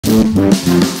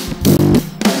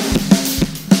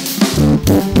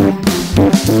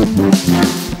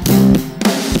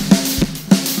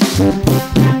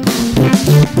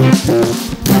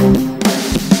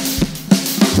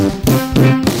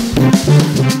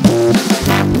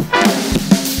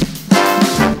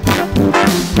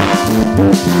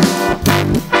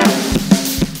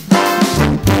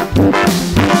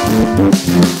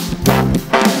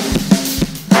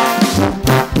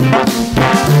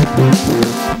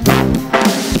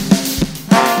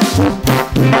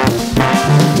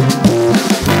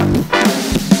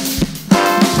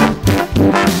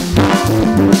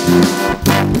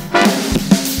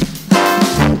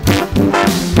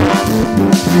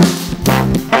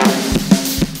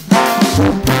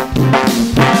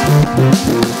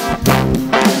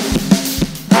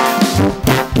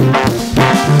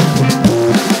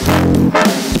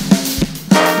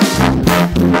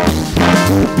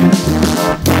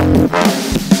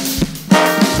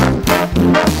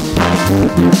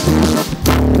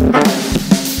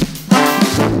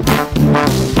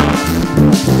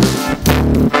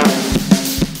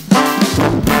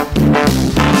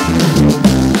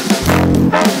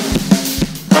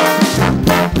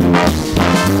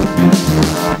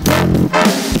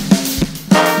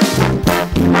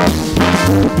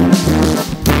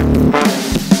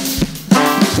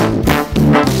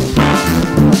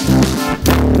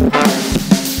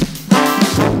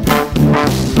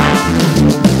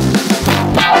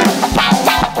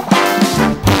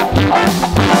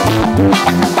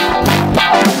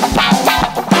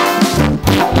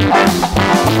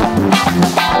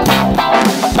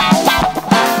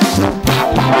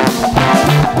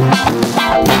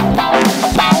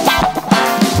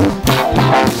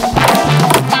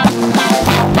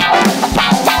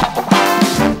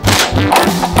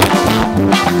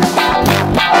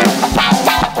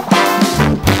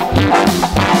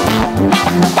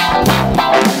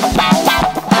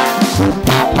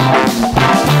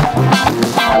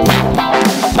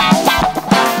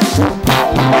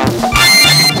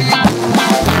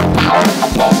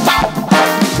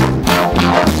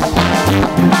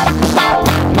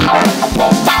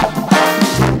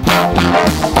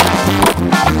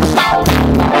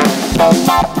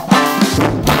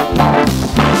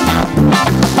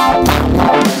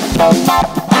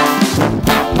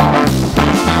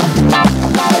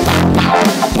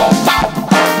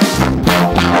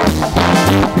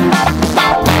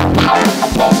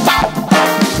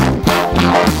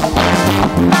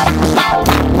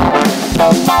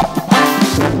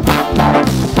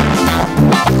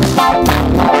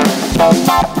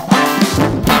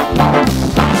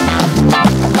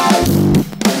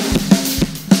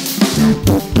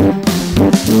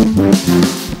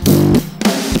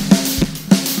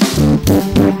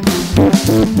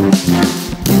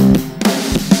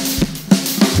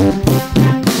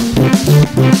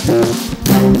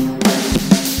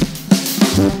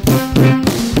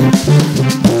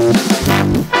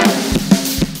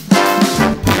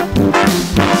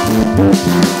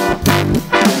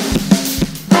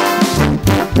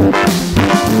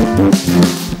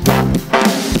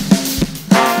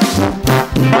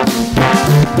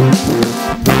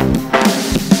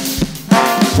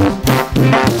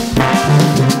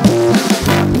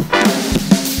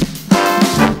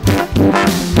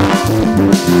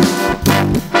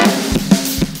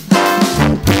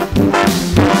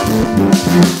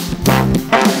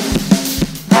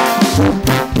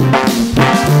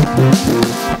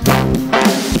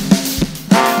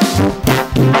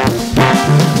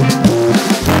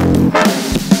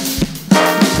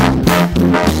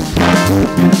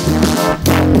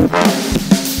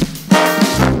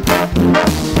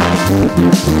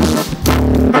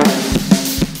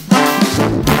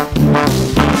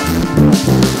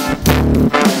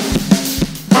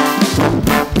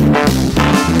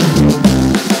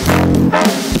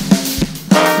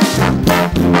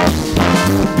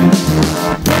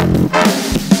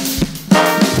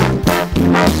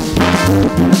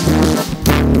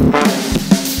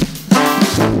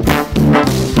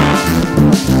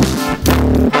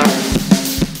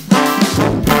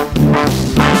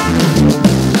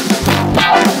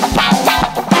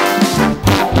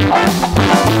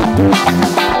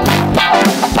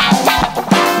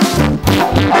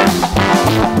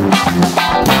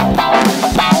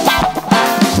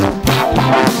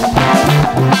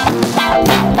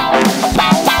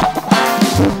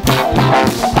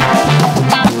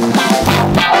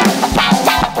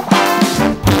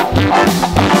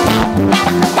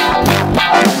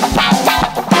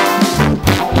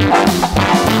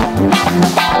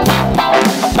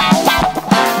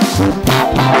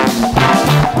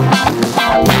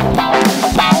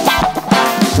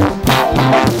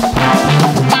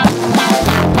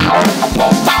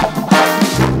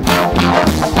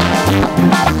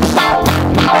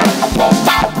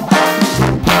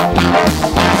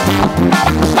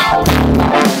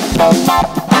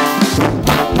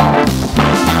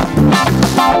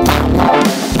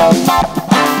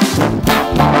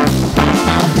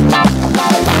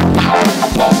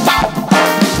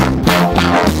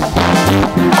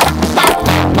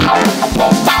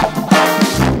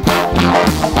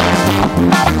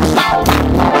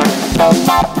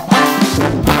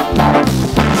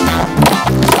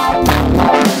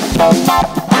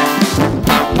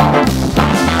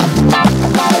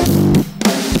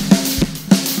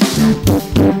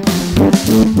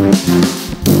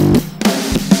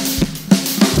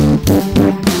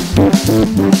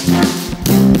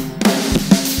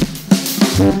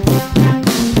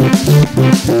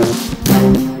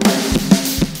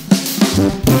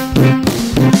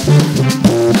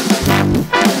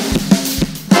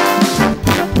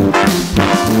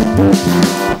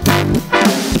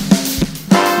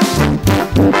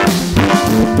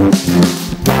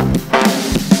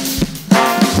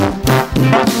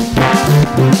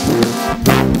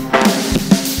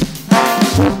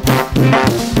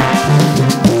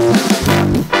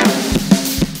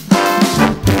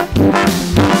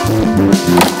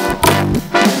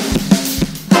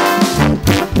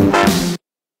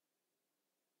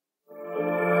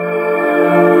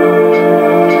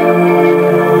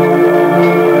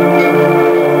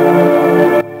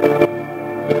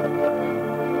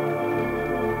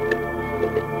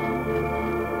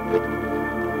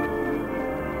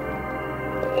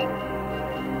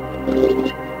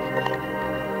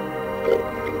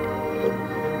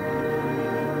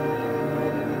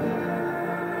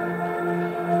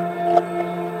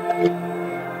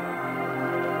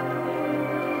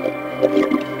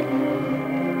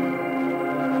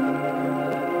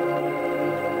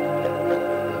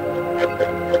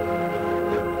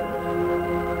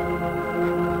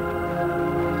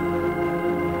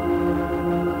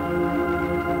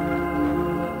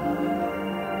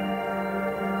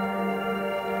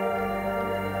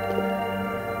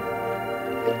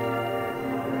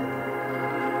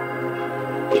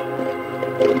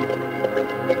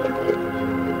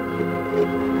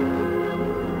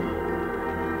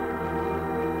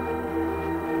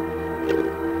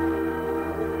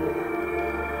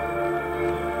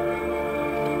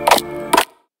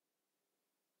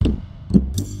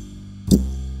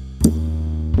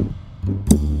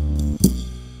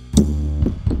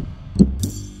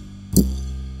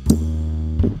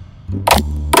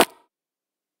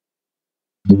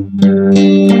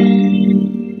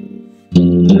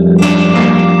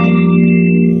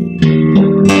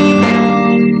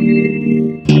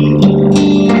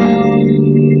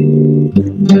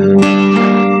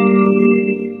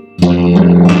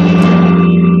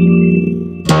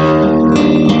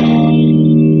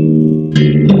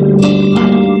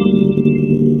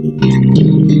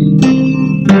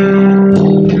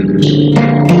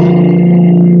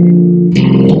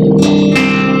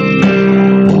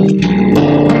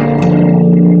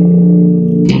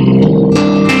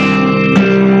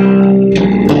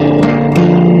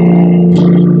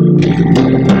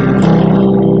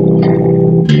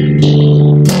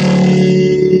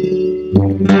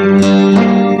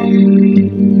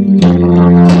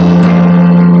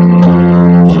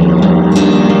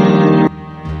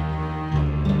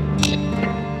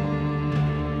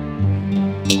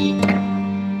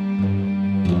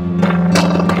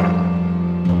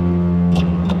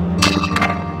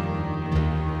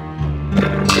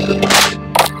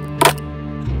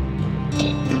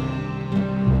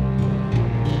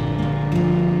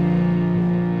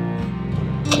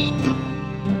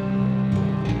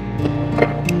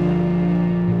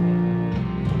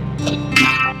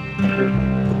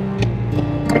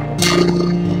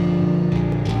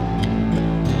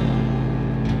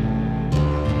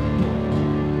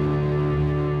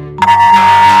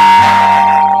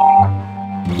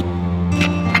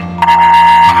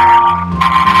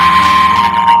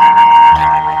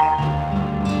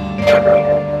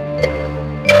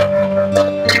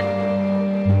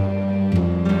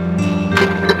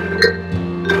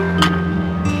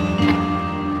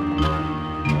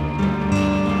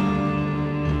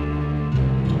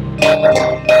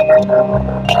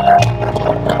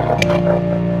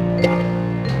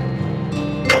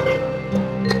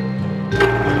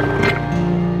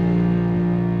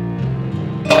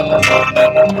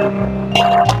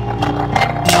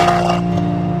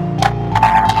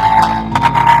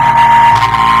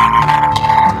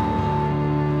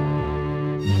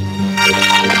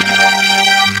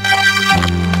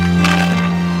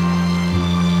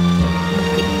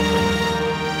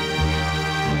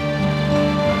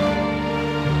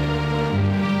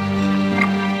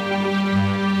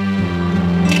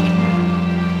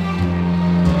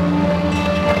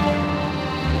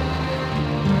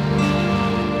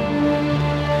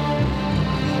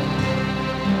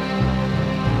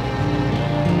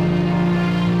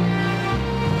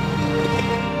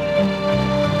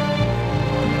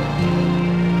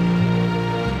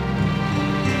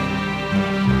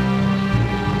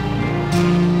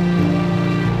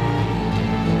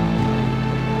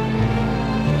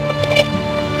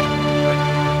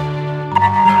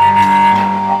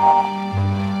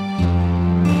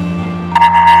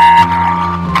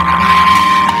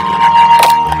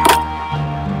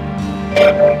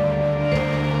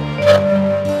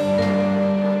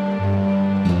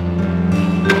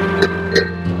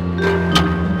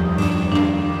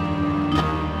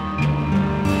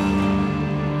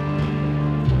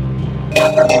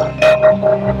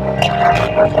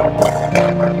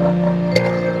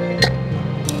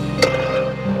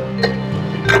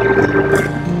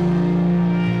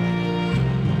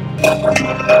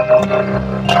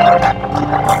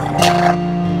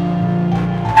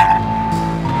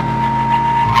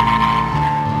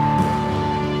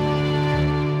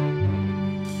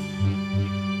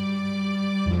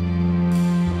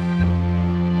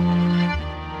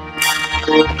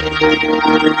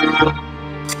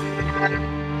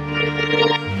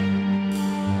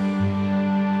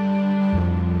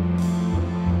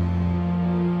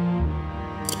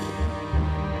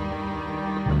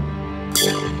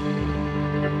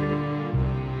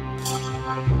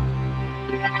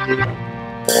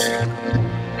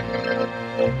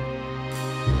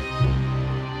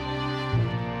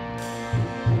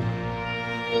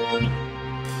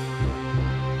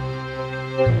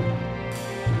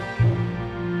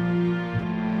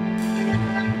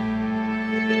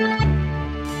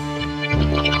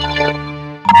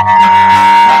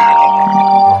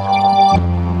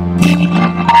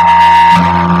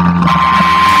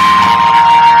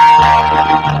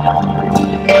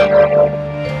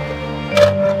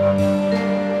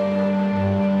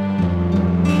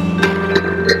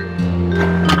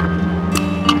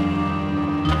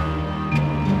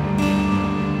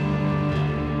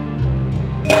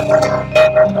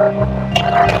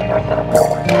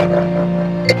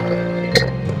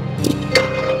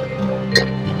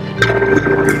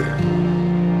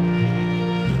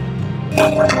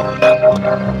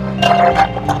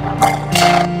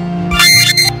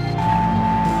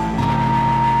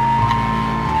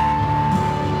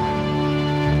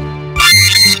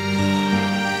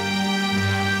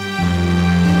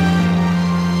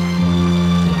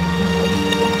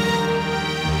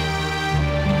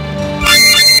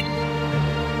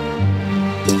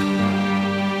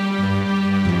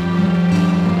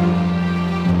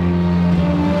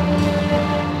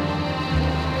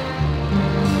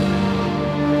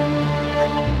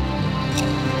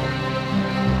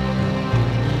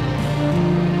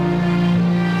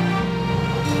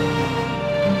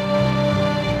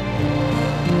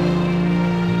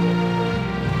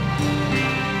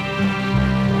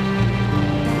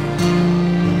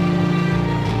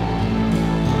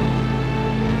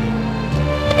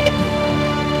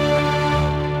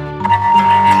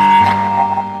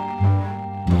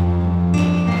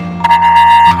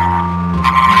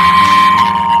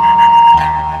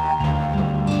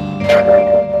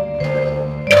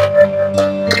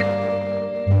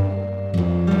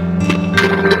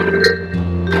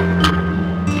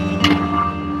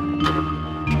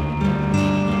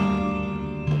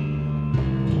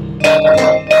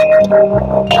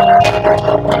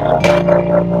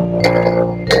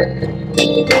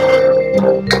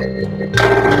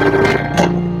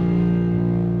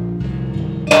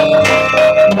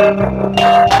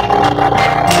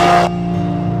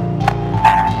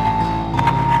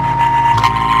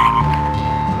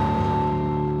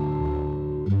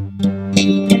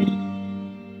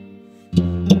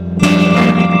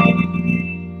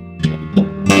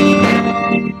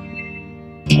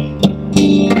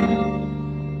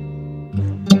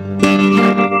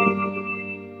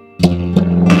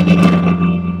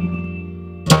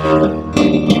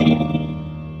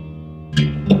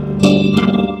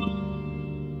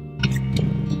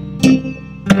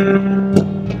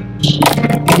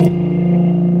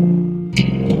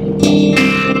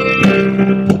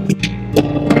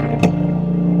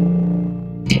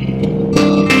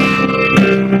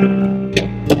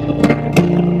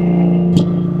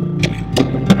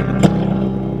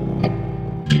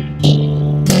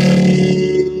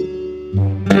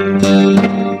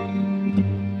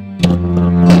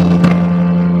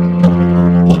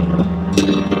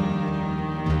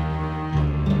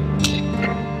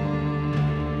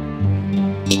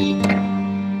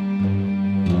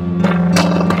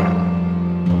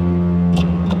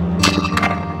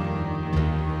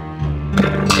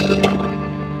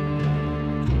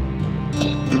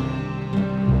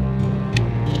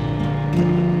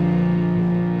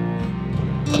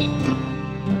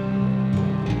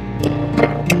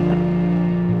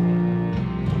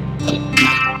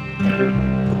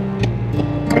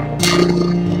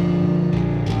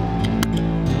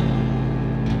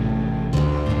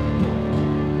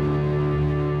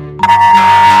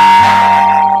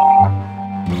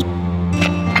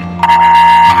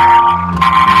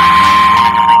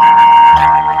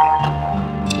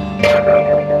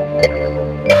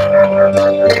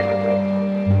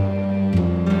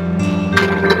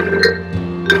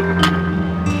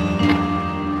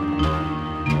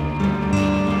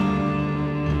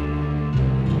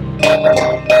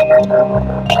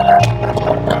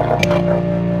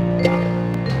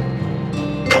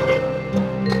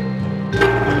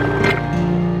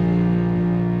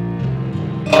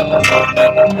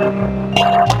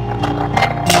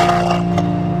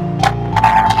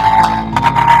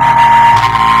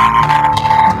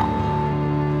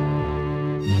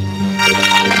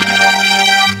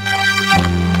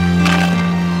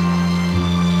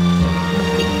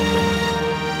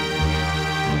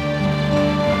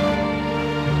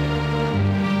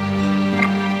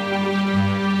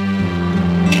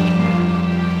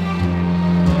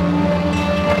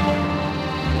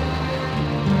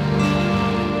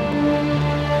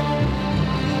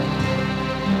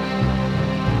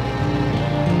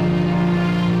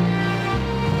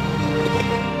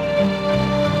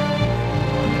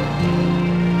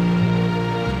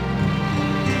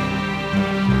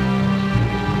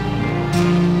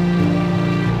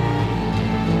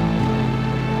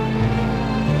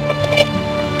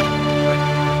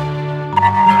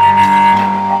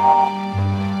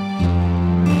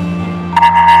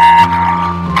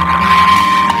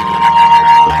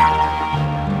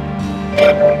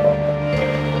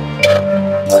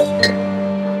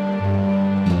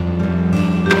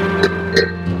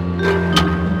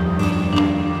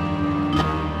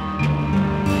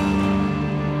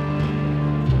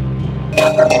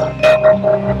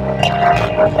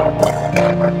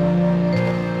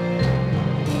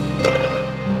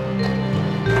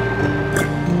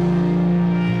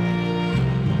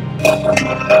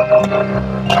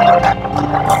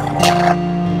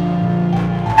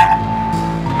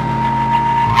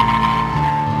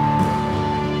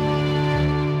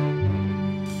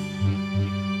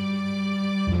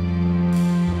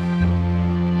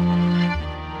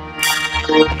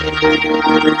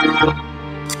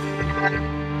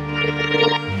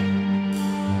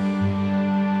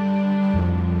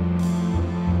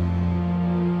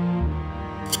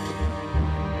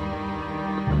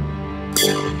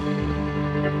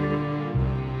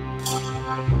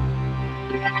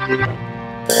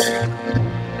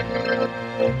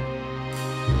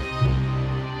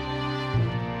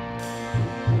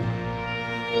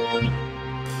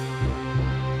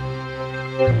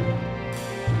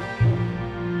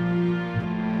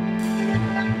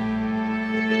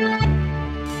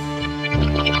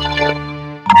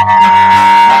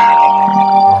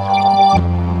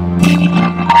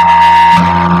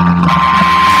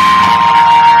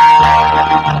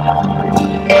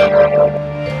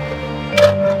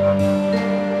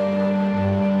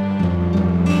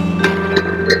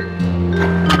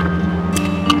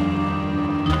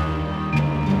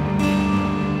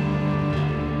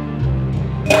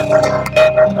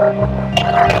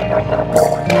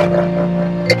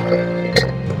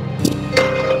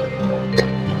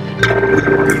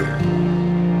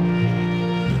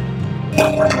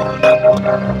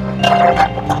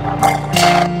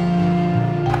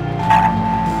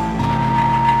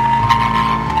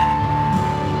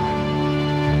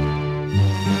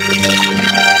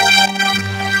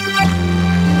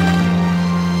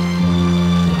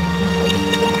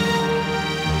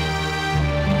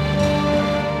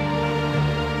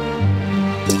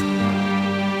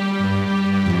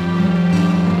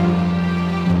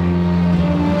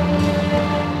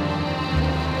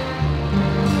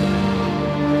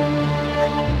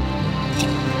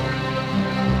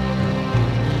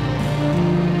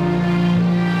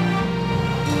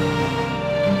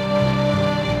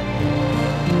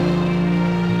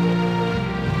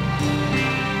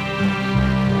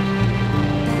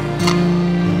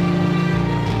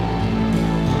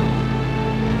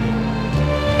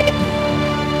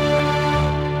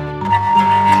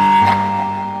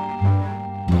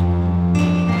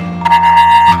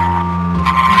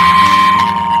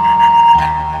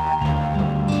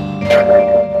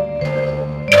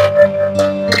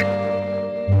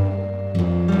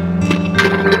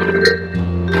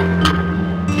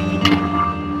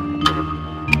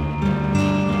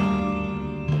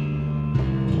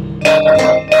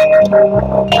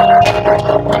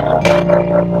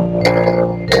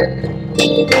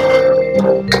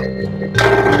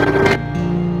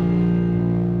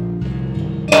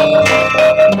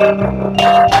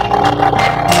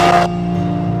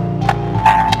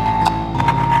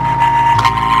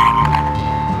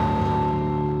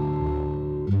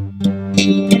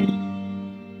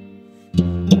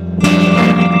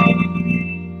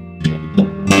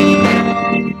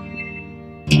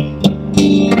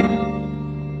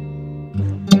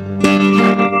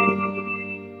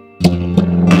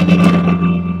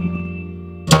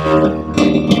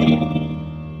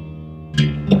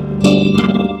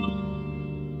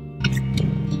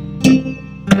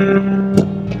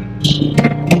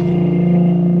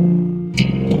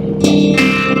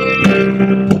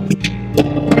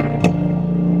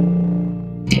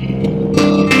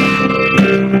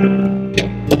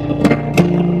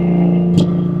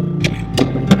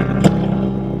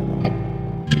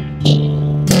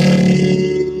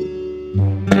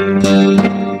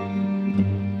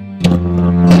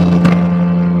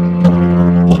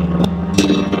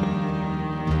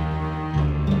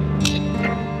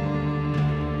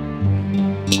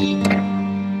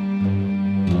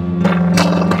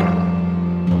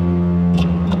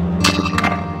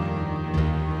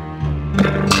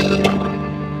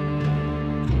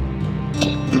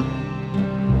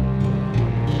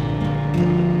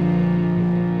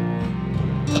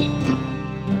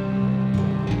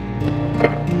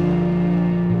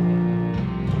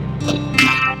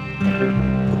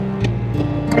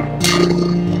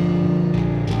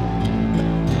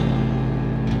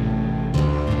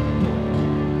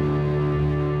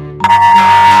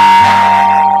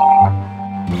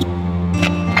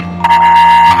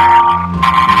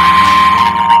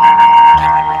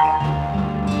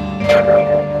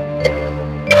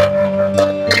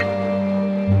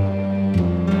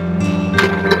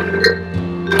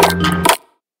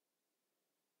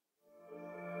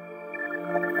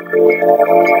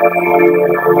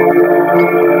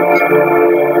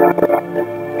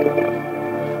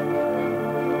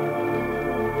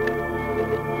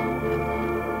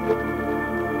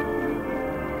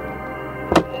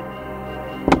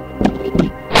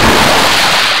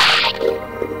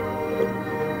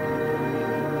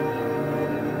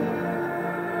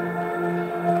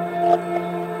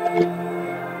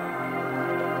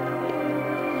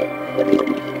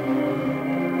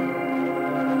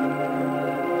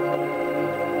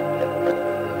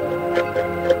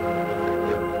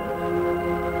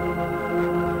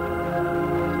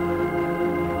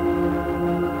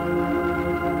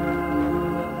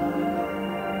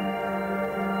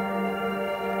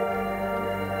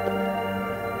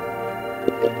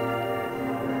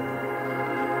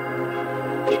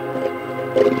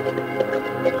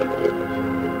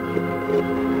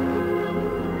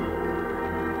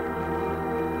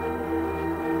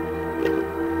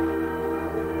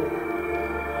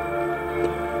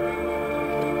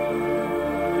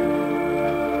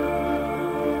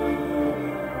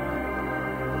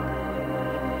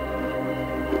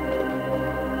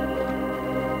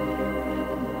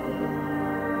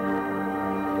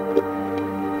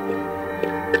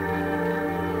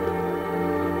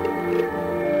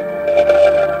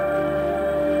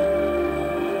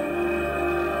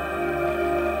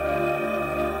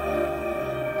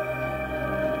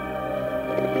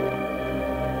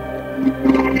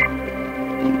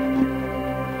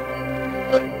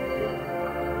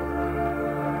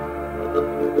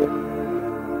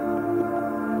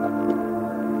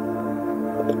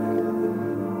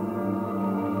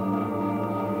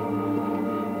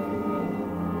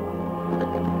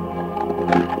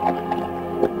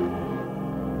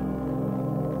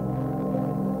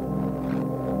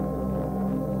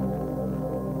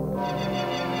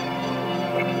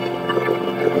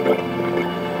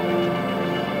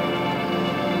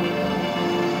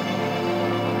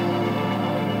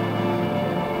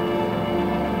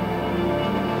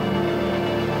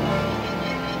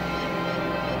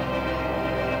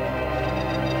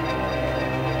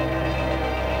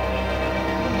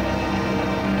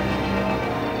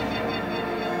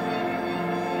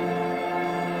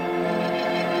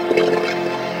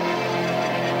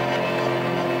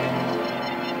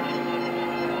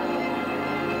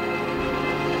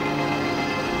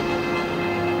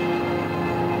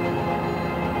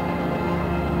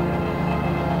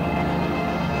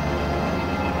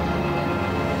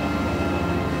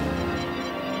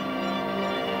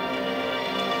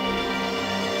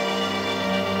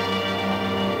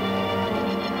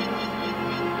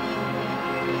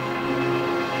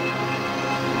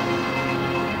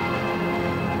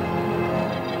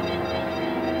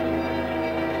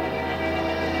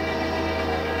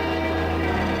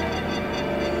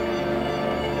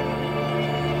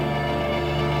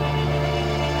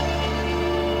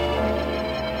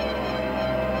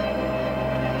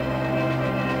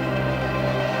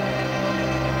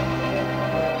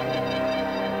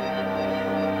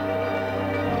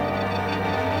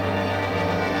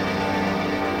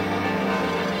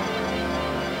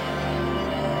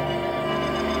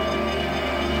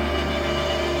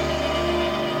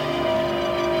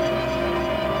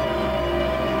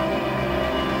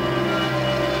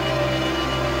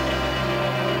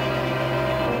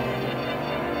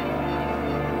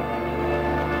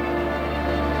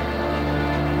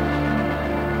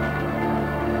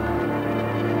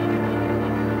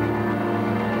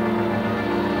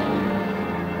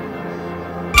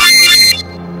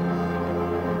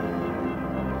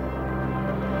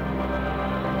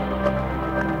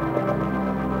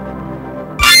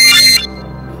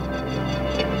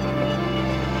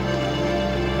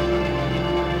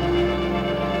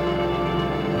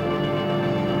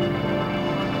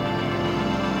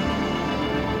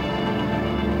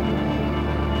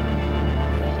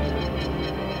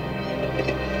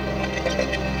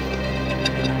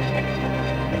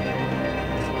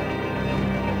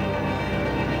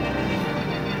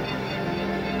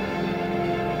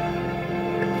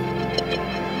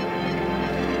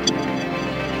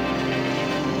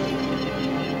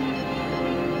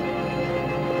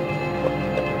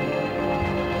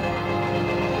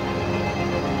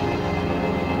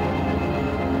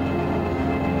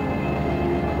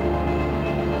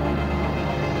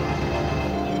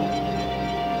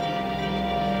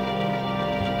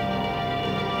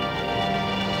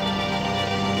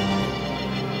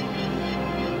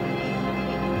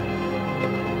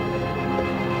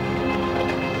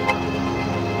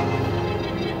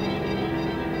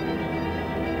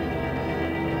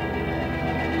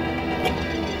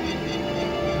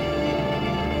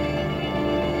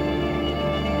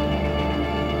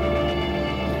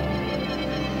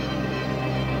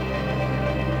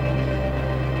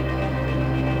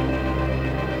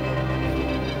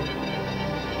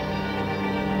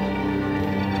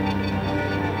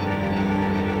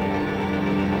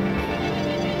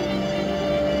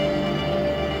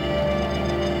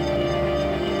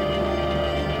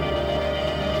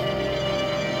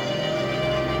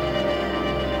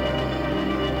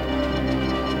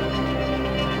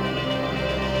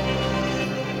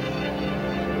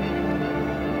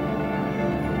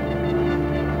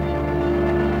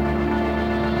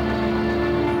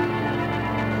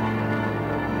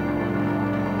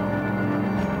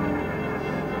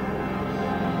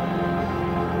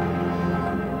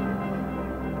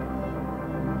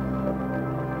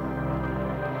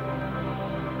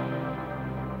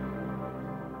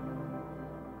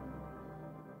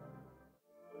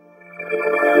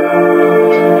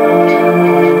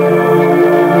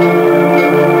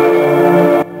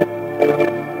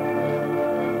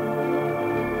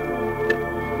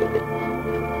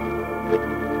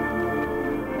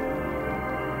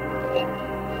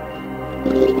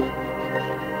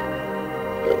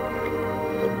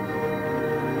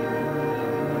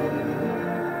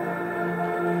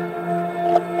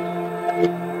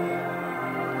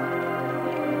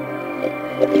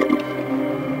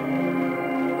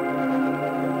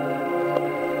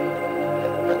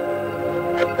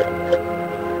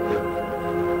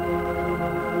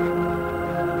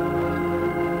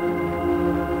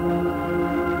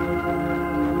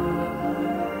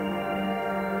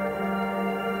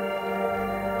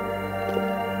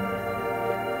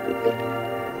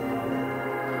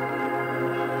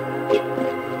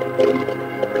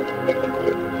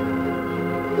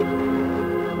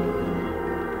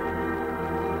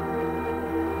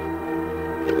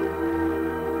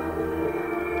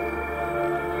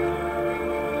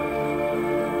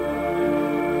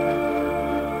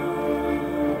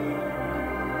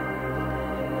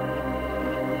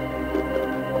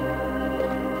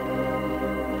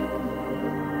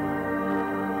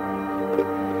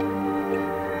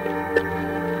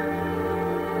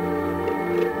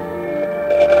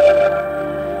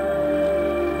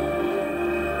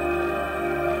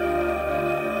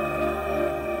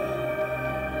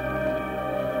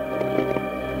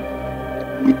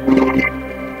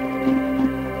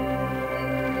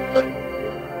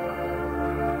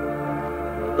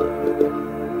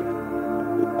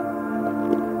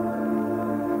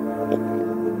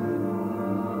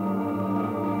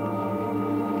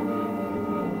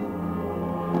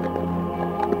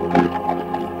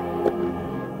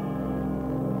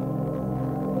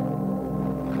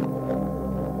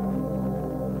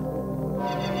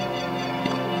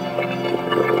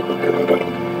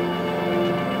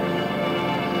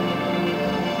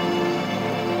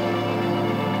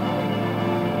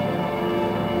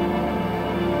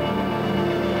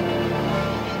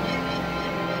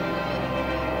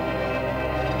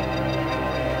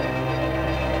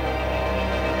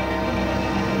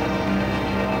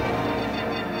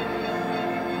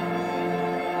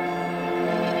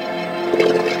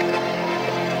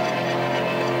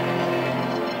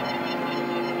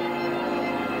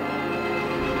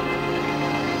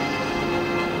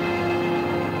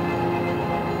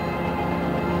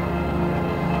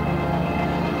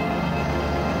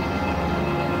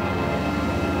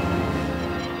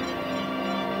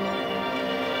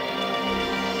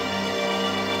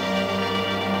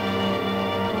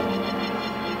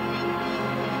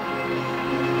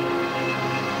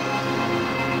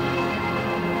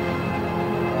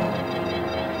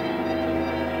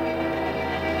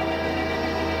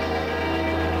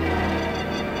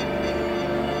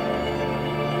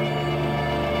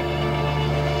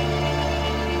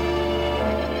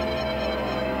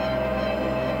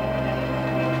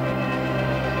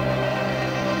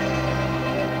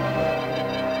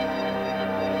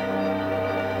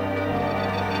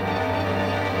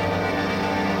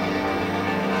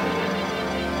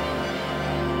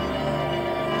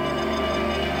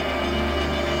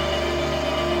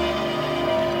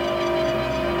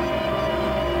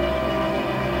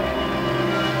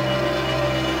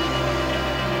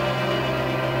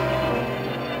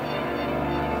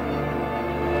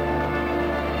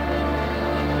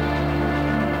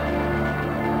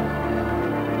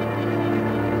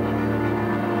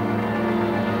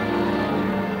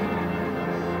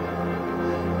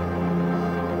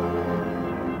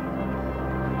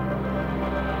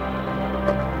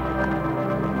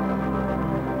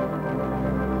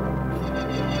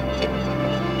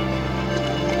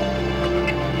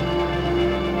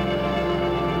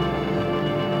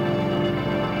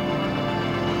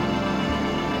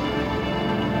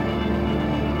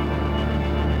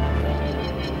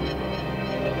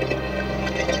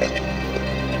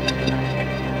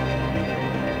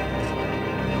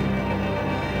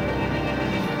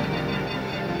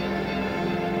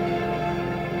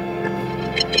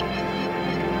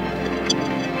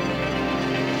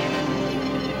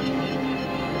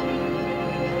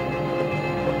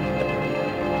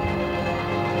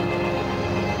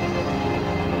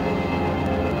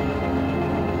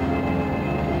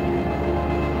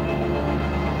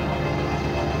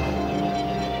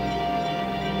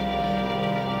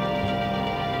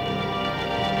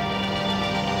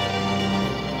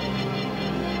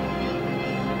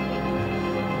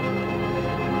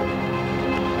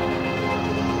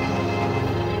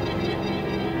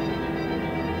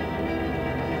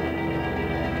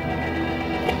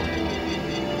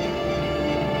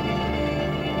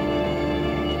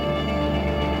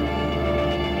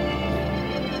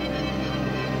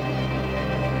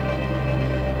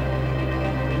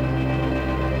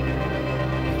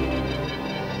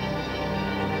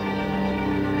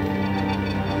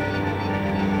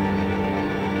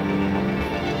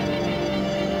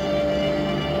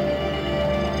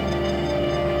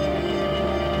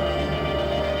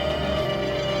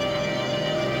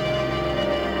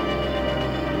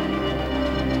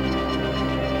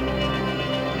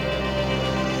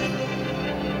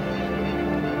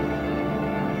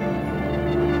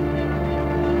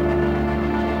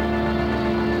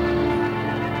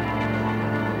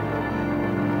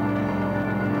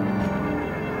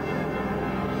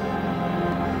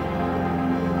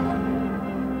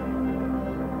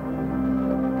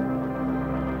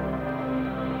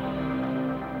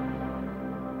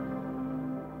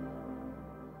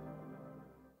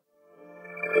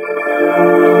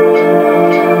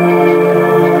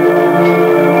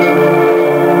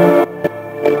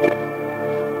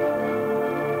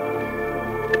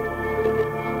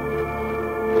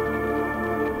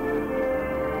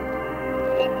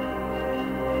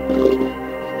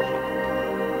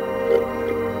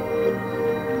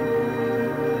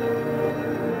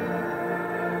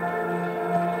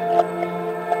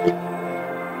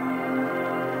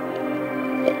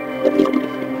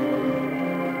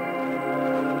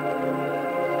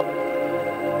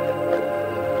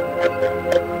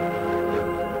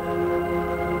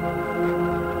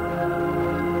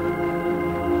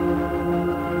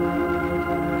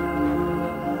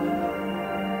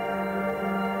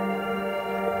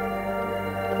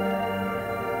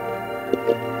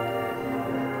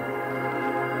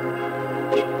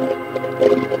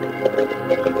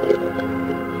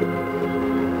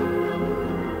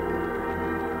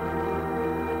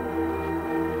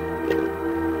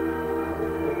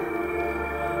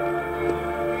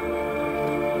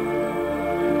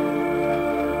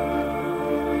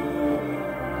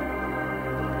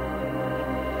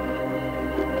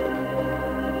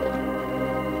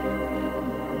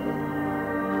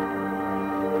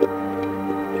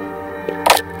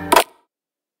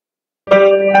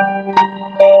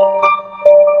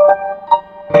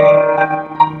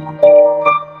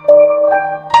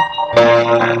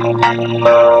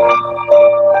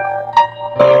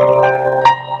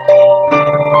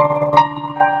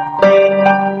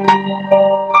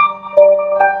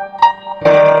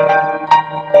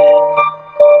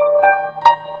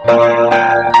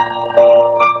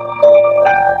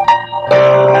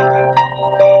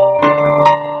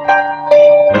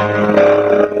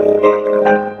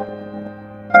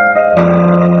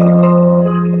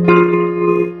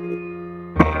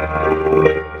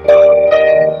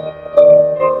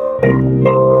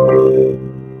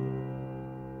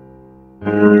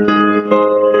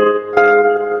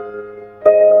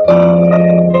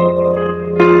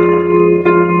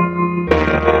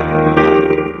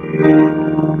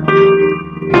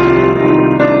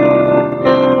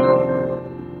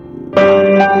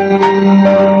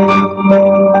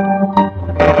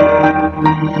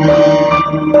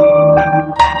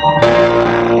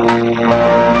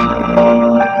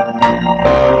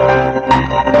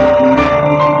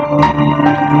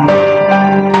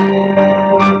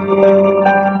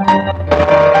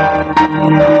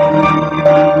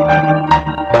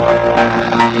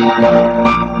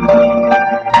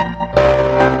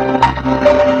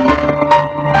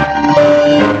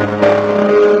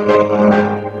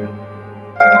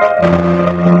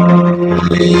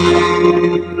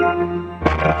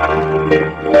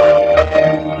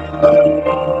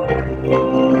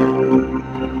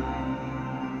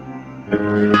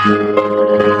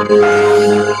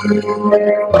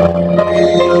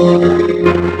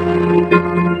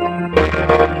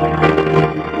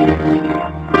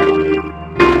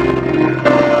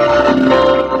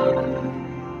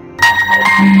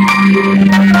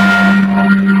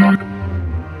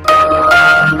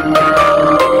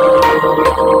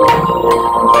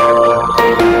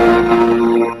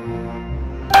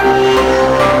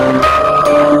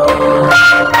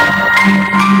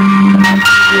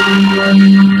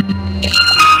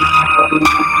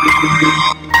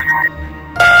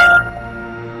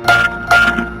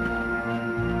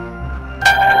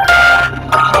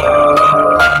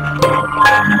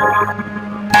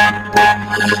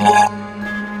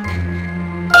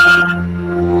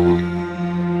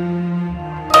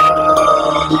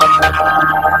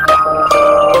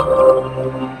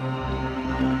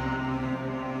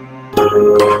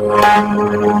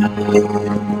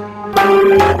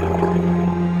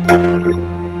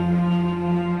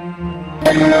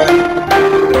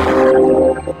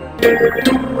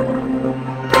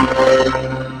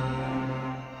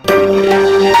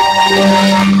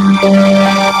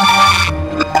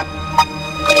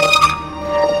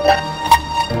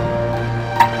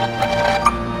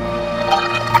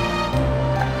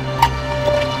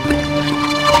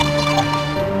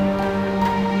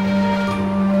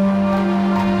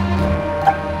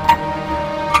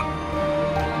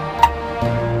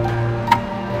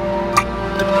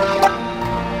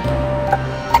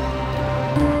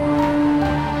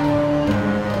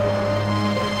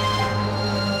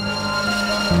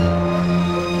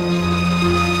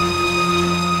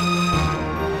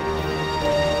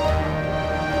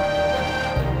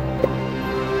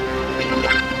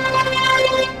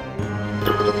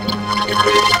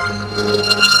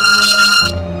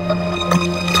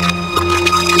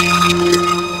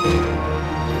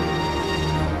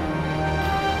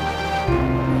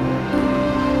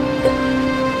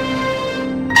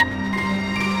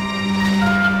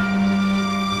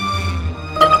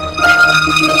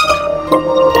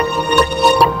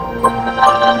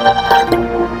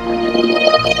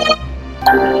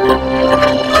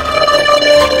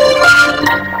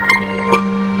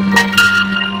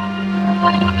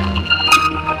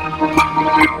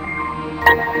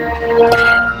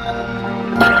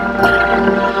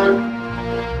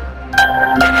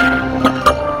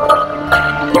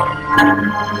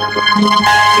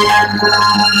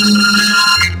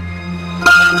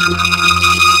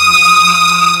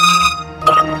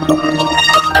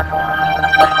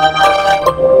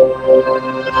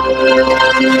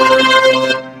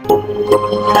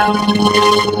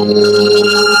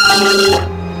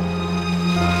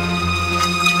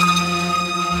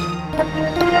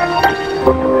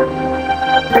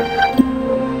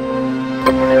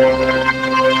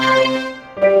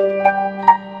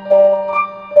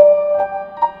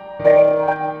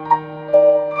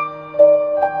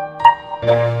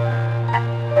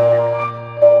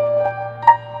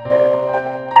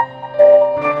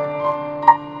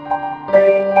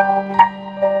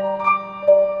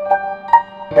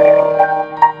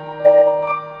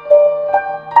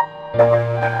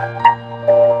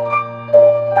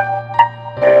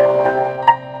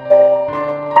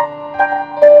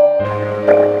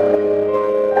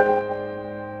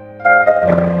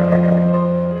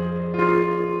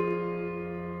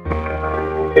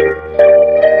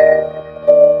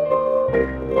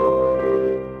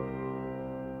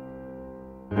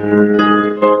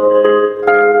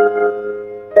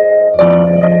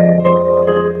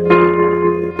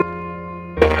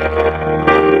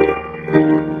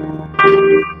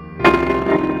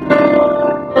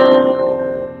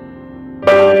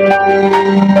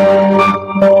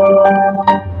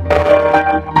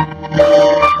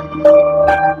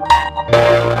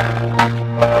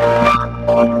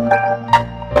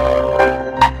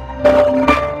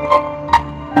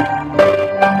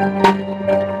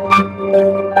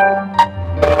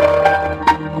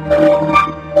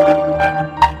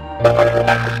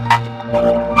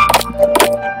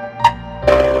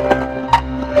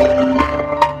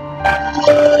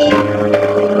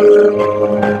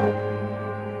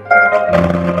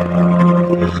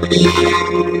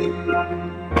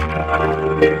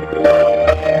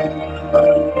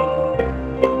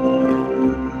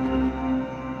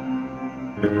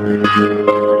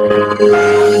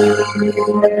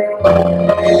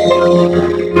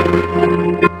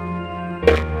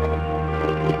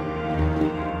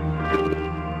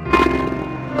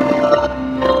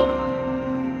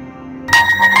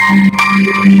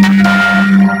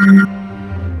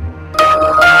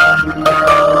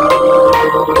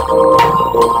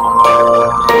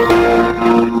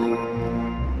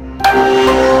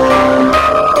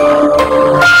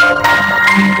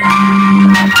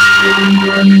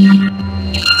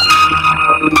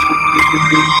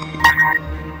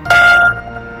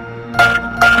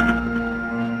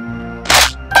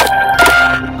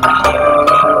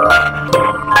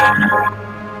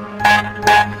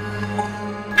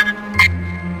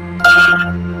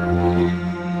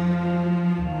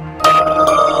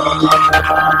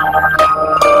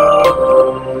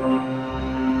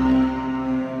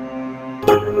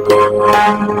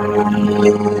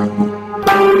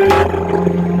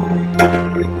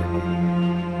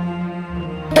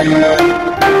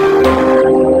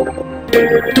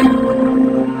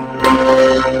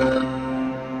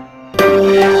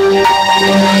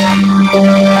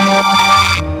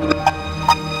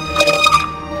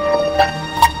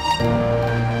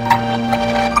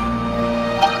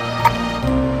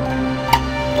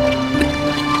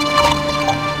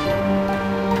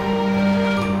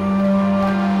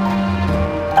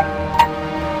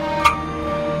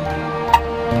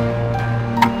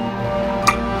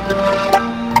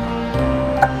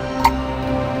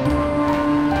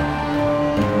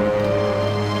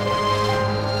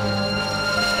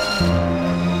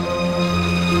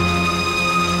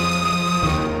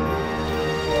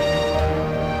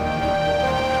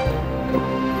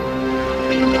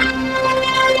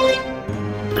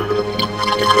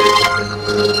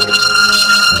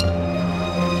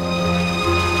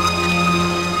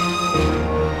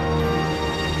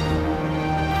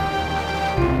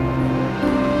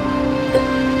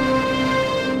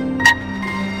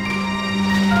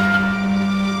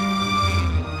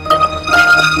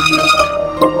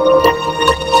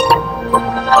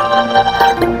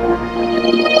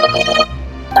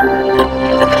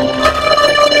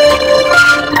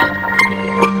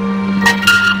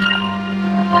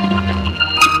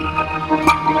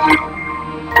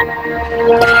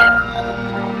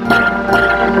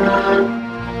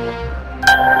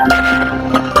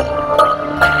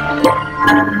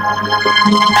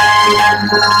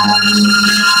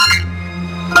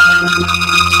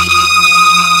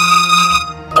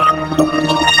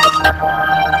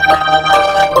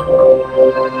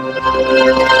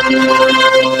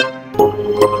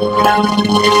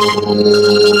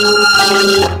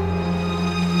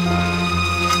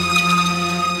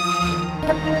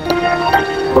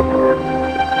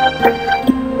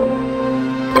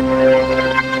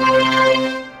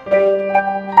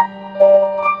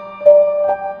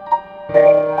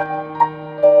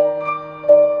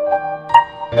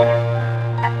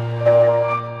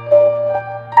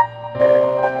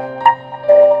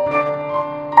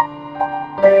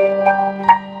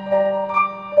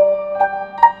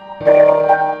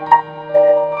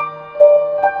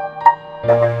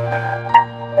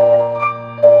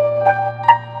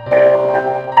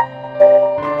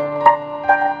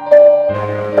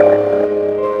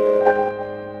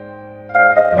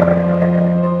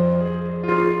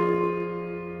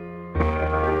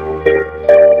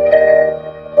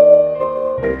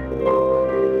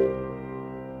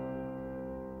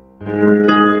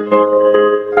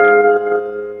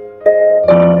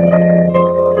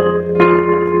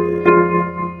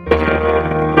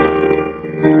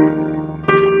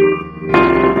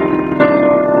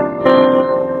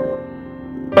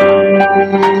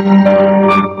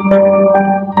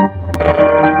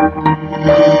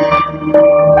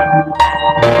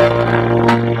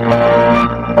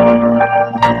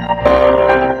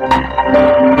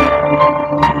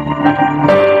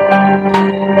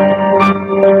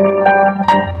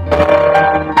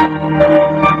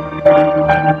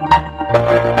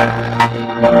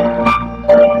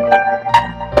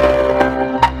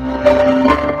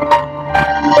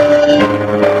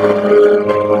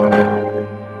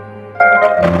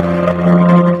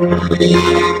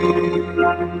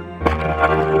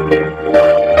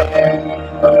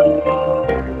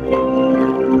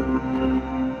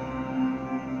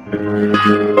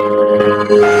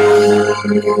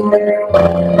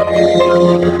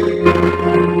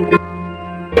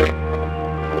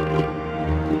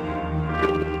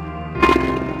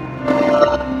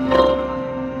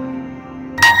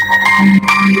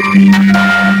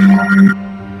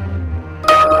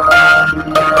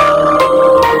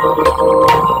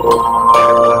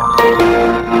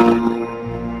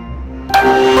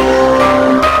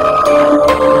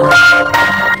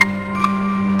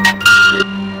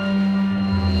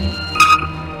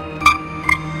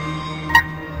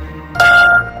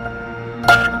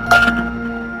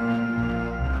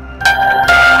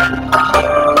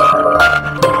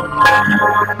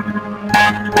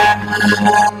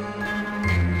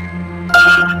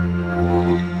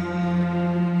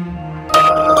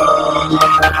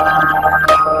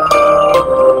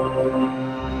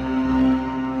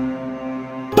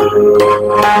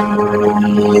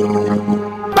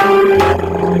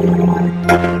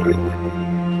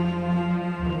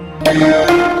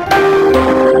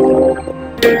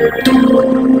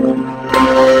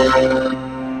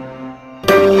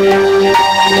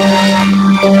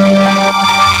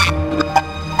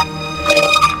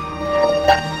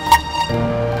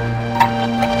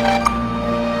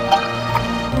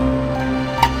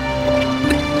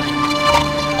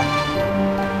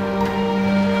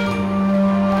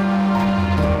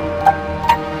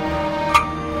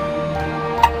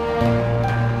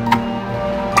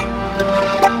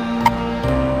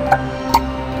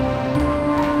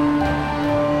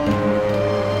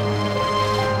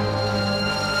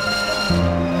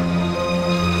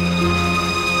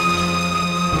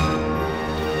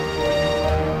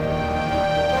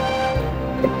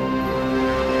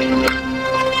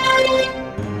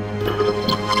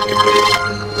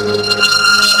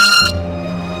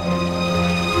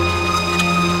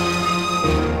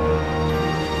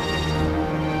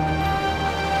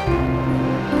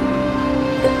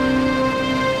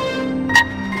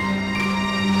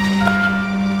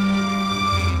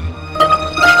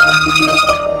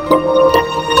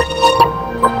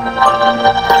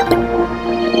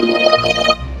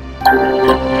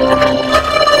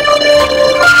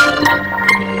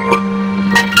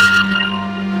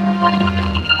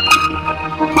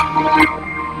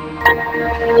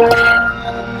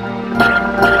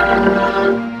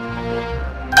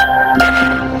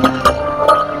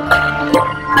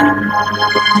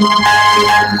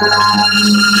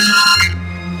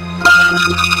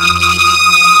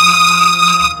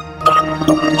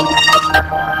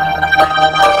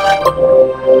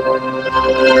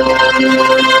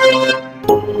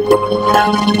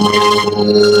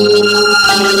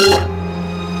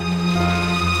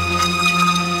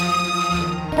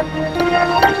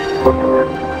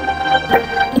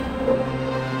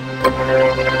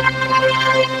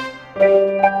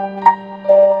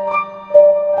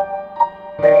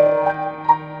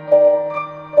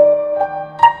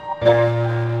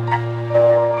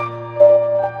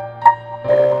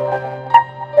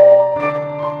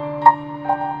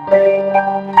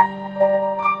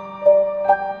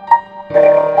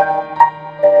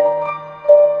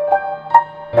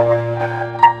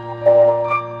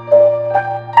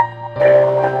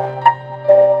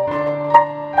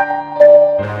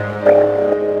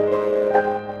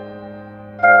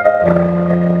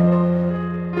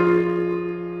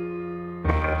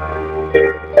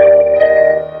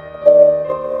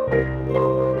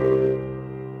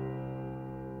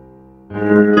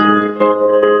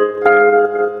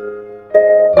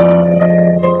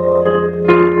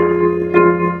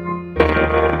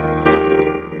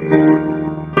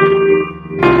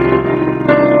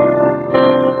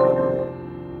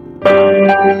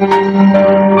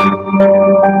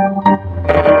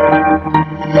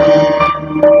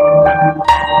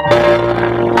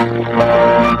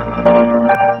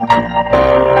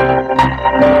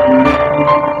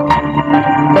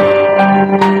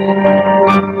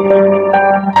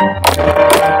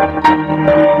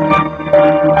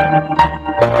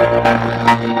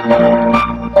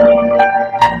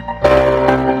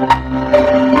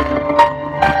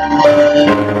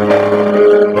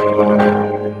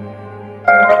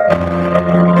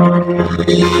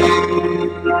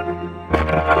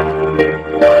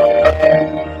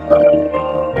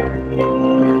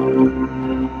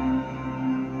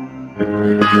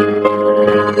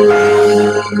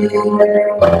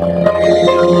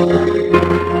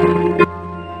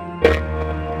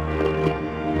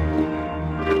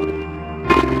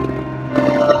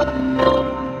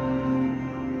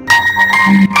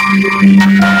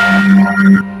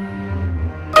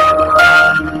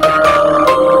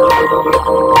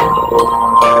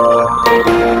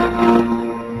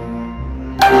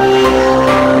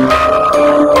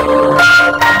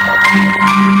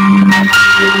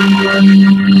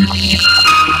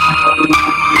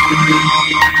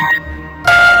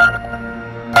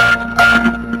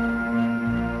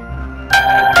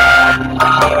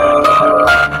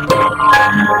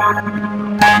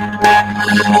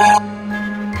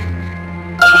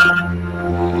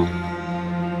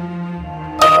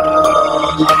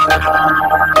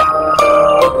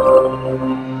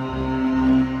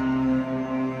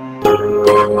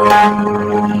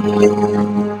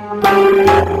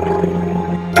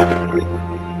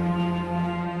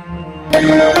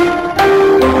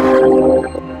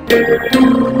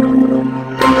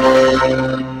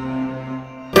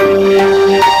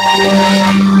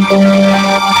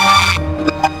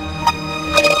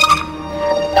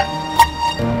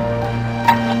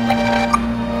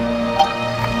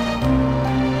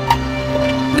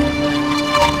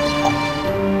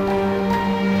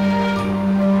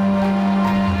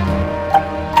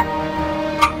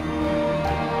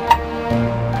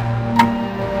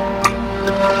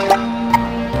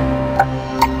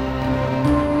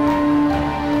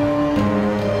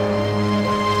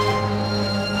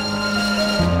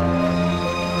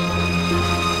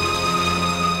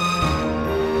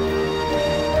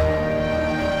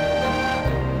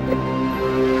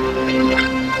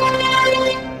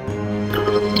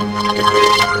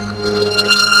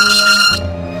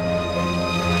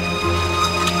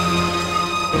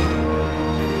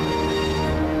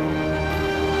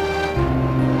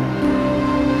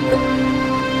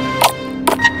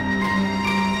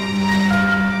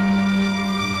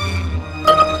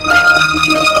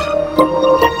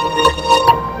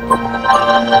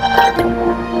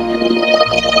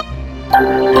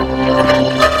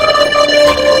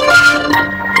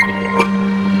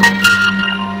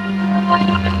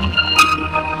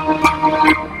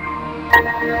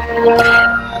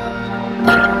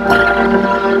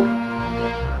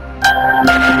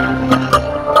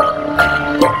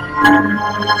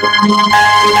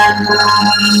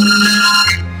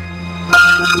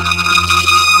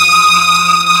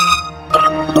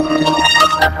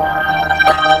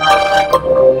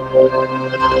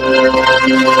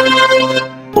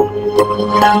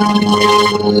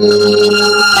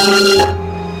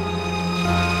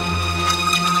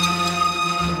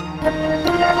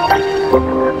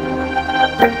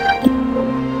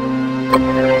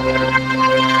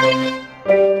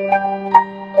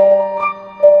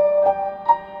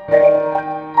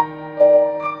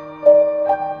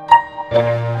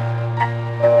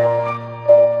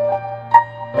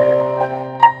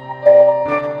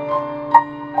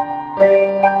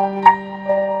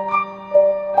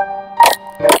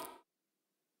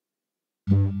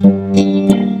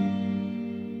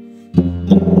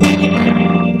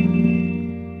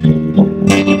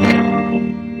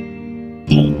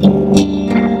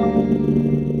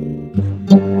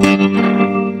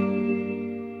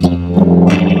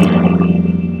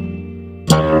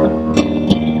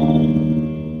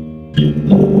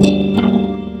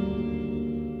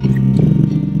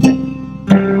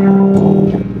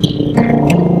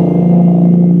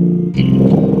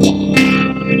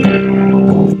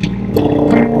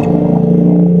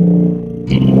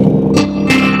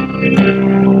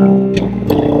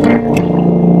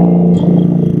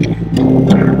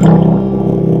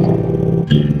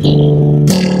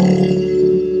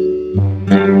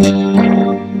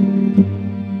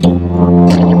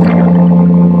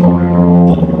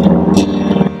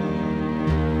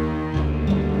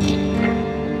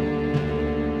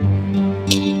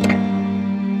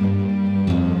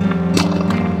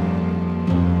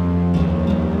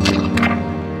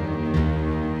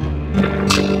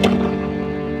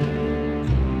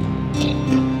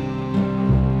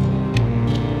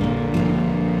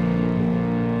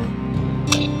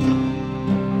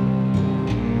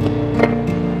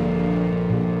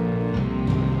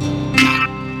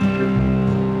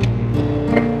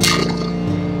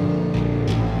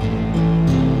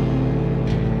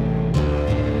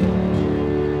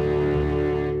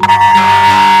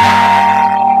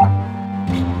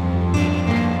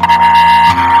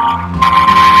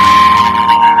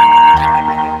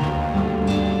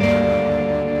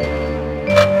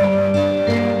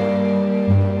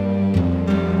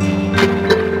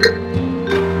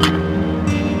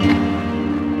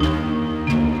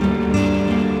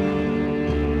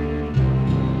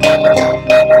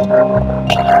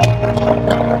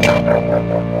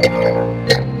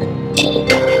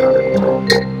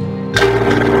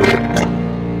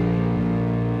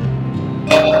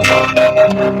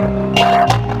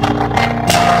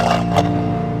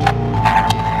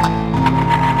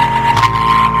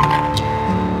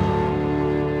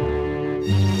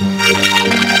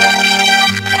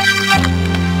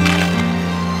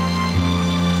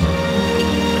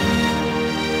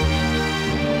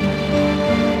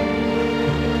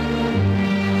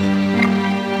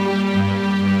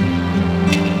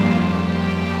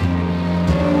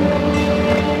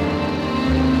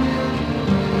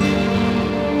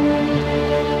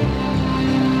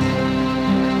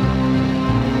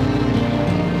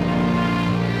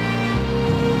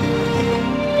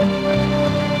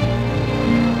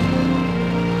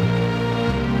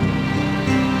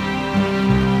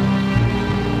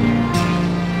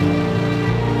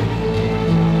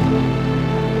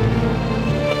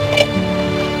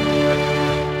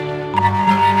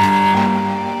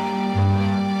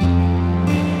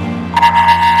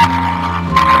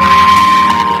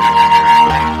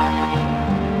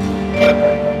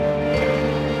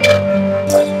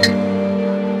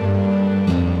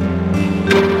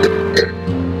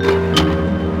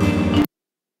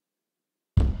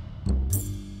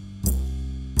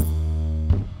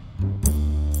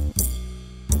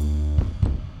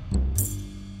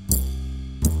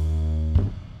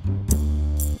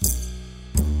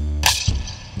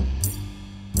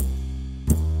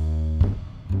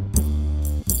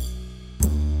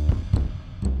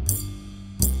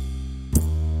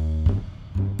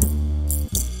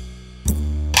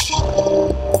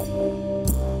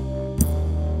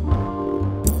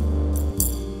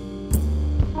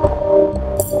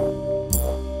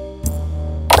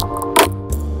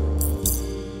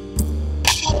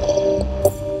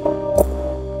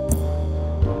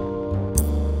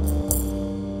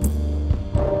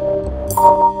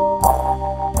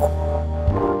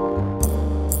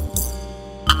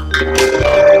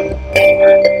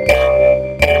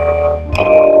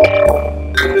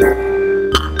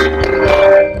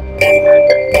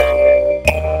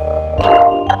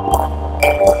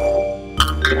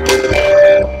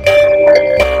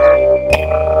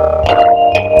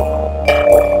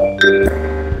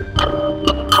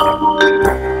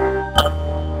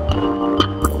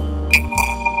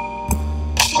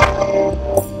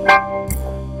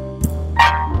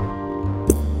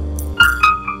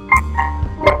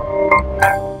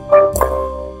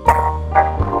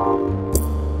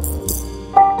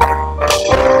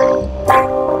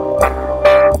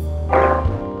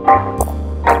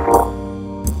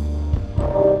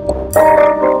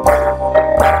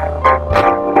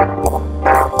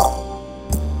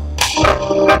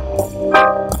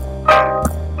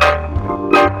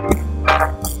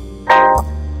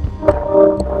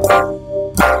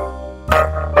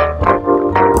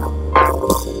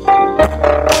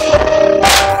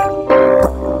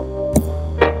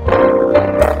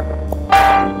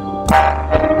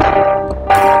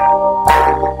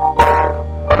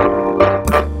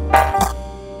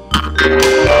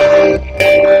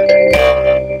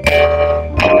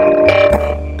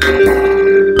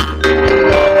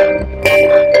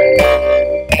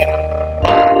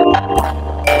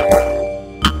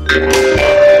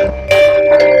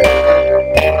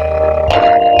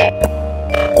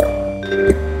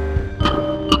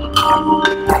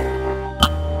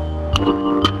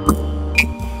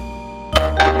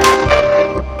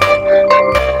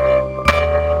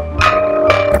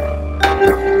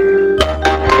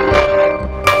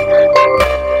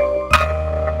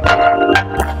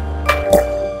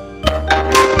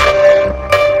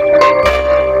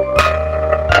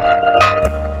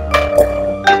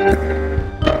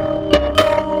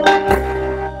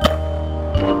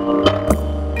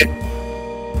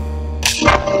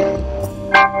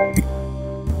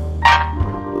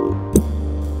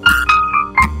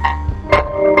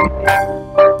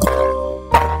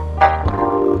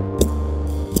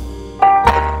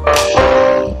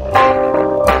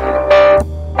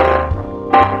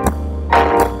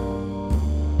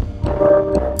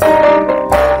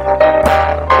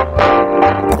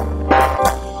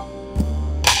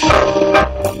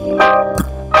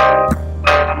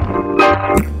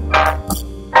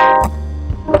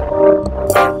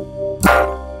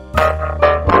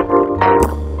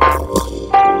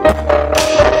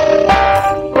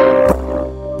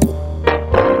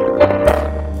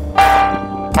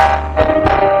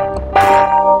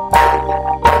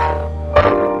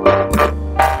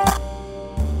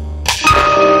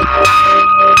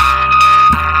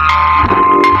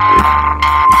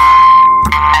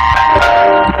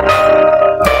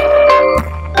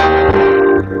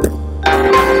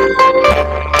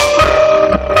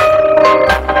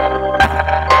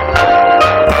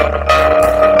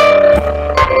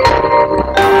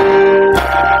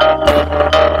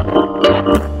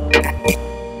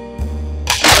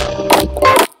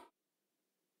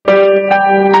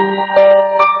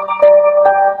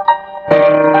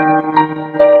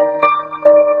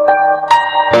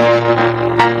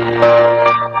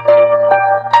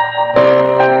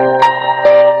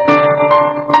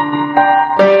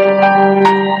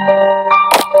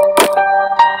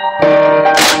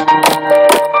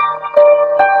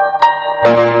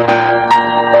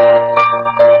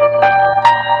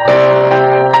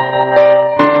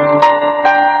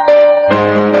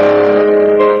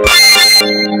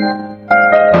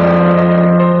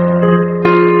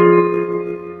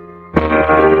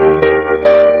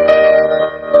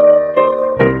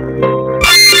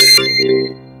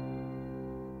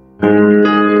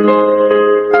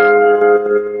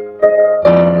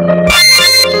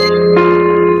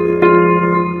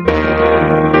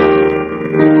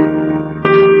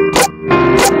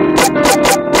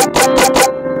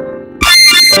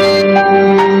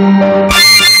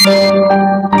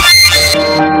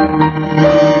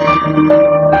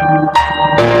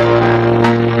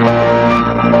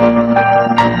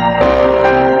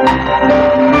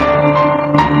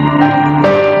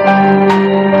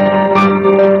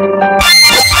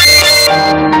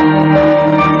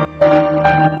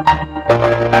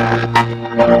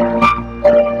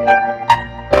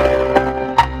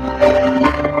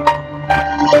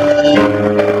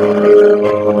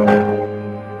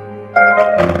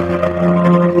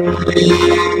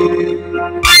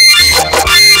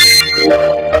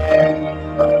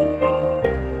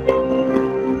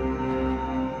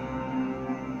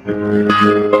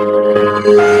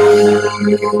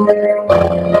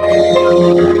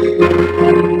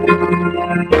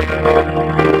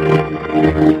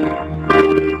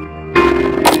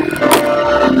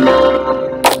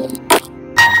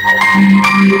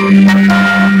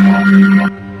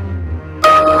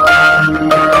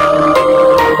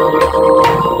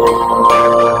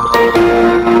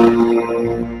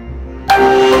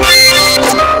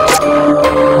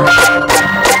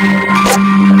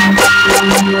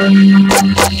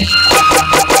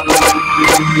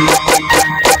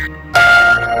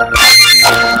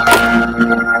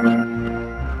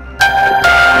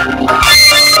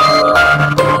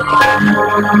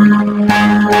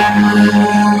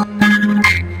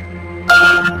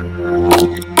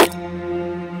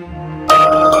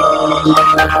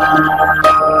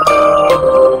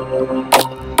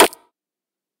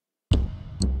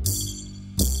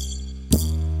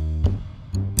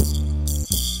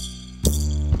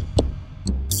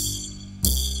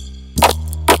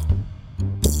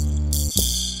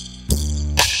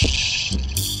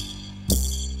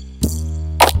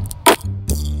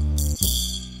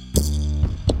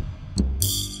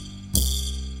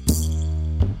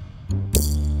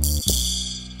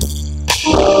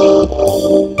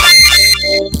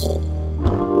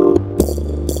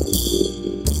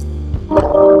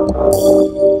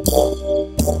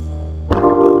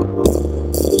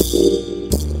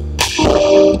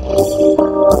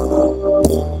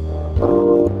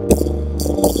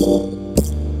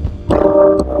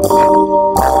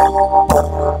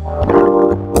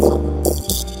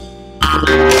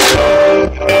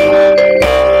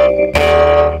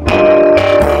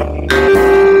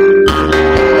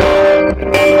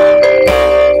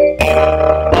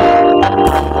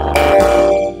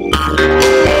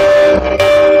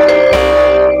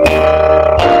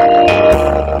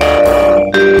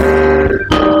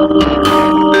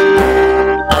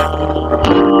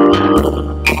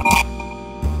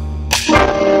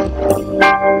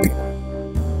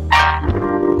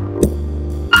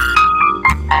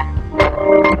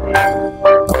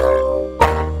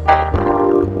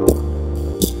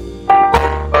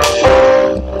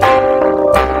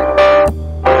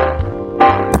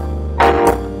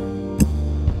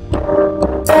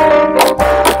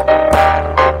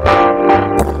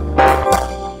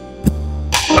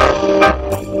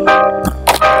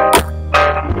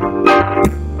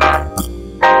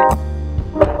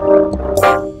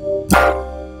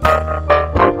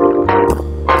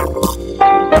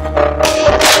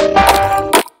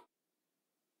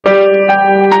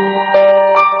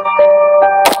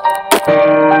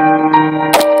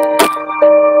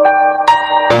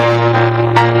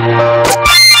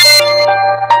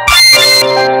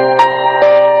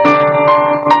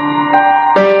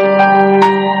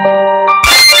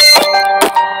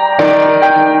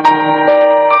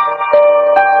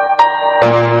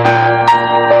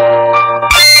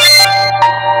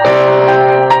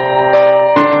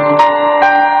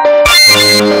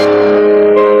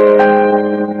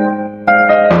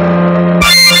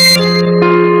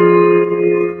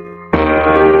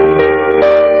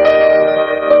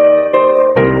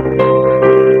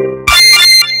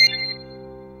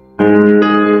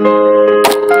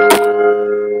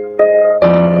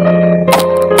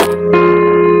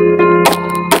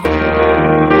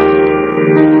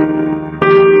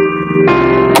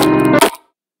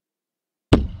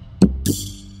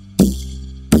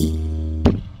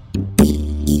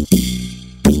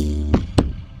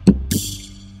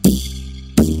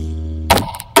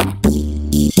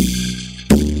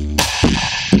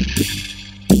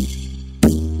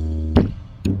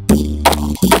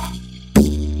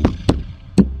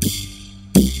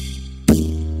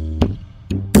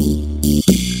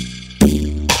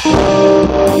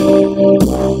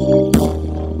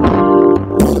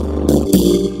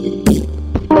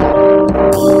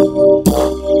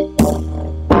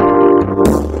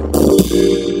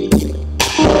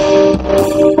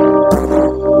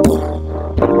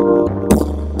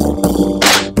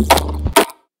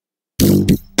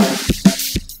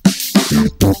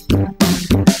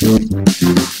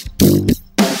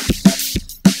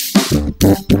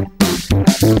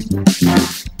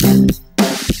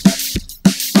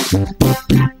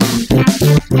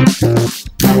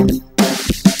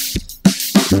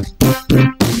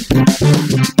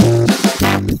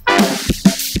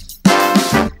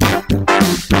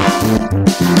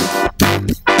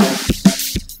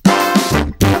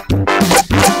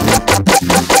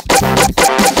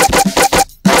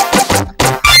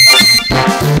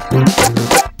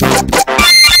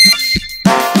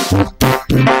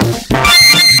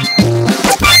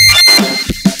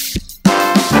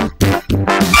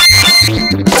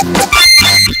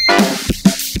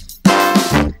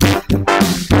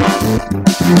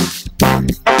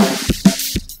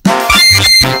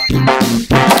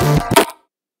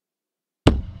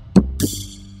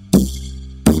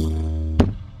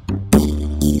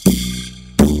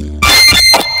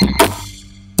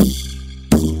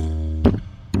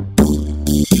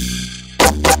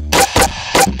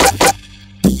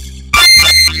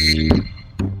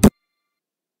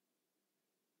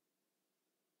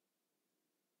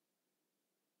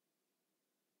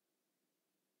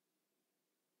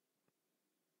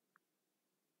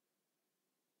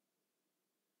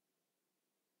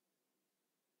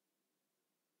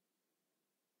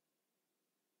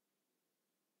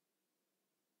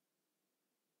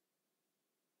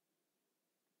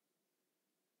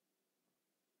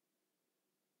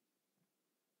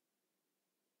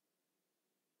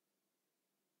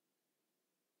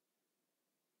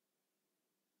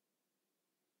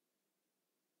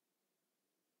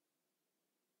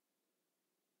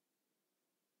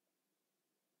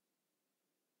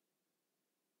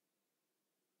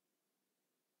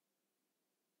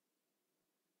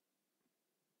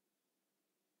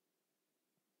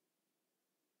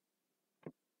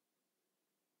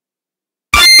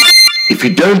If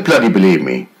you don't bloody believe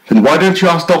me, then why don't you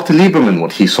ask Dr. Lieberman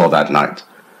what he saw that night?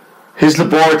 His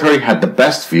laboratory had the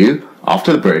best view,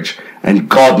 after the bridge, and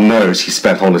God knows he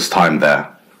spent all his time there.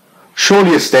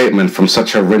 Surely a statement from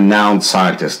such a renowned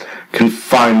scientist can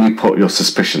finally put your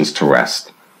suspicions to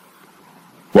rest.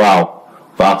 Well,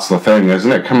 that's the thing,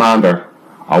 isn't it, Commander?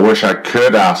 I wish I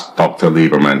could ask Dr.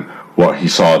 Lieberman what he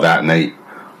saw that night,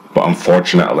 but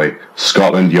unfortunately,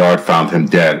 Scotland Yard found him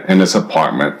dead in his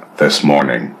apartment this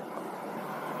morning.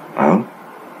 Oh?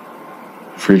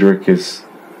 Friedrich is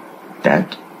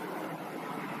dead?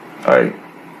 Aye,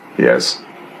 yes.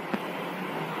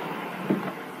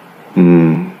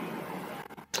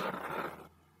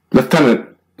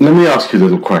 Lieutenant, let me ask you a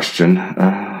little question.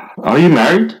 Are you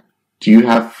married? Do you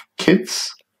have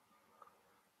kids?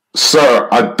 Sir,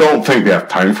 I don't think we have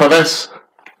time for this.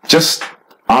 Just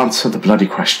answer the bloody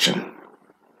question.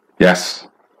 Yes.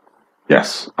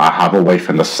 Yes, I have a wife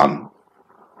and a son.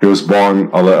 He was born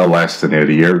a little less than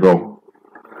 80 years ago.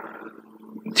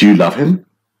 Do you love him?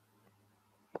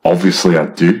 Obviously I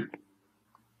do.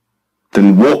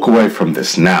 Then walk away from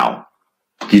this now.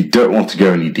 You don't want to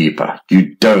go any deeper.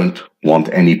 You don't want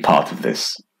any part of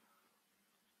this.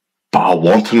 But I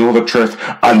want to know the truth.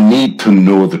 I need to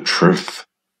know the truth.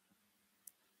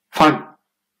 Fine.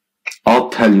 I'll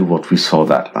tell you what we saw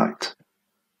that night.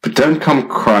 But don't come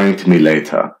crying to me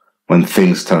later when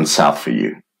things turn south for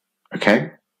you.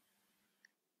 Okay?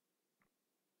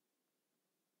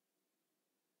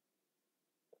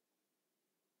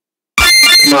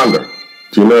 Commander,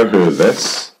 do you know who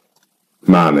this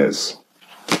man is?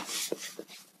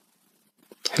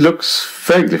 He looks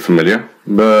vaguely familiar,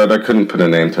 but I couldn't put a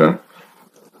name to him.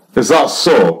 Is that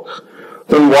so?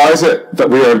 Then why is it that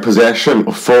we are in possession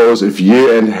of photos of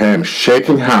you and him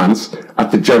shaking hands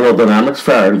at the General Dynamics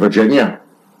Fair in Virginia?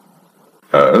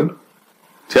 Oh?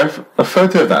 Do you have a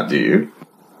photo of that, do you?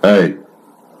 Hey,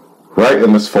 right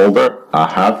in this folder I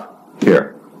have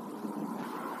here.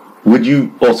 Would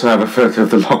you also have a photo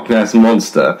of the Loch Ness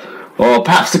Monster? Or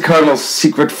perhaps the Colonel's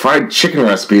secret fried chicken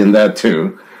recipe in there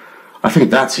too? I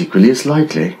think that's equally as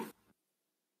likely.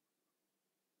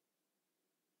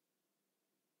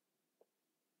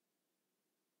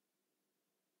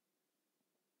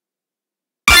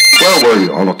 Where were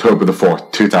you on October the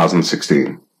 4th,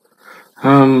 2016?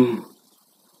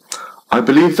 I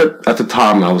believe that at the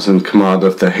time I was in command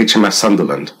of the HMS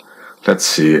Sunderland. Let's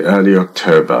see, early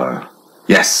October.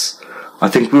 Yes, I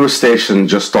think we were stationed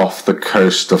just off the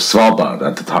coast of Svalbard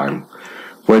at the time,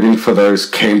 waiting for those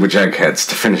Cambridge eggheads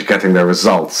to finish getting their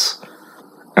results.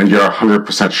 And you're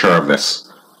 100% sure of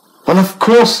this? Well, of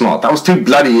course not. That was 2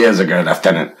 bloody years ago,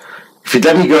 Lieutenant. If you'd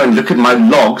let me go and look at my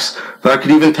logs, then I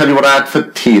could even tell you what I had for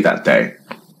tea that day.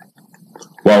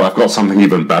 Well, I've got something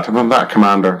even better than that,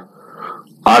 Commander.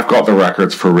 I've got the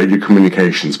records for radio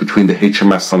communications between the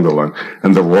HMS Sunderland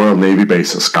and the Royal Navy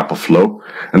base at Scapa Flow,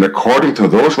 and according to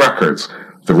those records,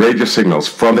 the radio signals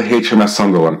from the HMS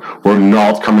Sunderland were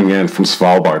not coming in from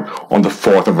Svalbard on the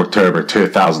 4th of October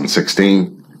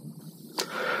 2016.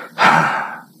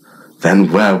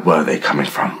 Then where were they coming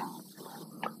from?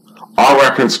 Our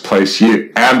records place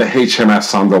you and the HMS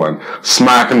Sunderland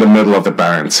smack in the middle of the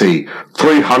Barents Sea,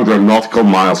 300 nautical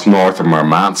miles north of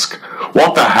Murmansk.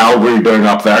 What the hell were you doing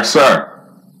up there, sir?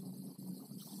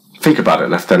 Think about it,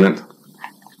 Lieutenant.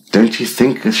 Don't you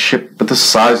think a ship with the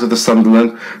size of the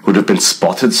Sunderland would have been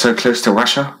spotted so close to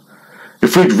Russia?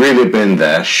 If we'd really been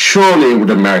there, surely it would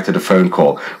have merited a phone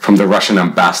call from the Russian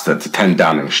ambassador to 10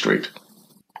 Downing Street.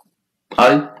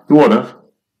 Aye, he would have.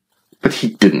 But he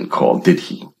didn't call, did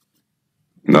he?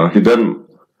 No, he didn't.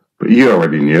 But you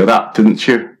already knew that, didn't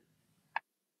you?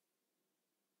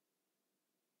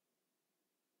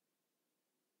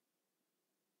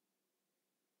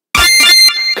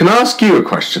 Can I ask you a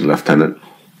question, Lieutenant?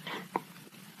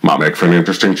 Might make for an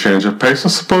interesting change of pace, I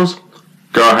suppose.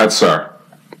 Go ahead, sir.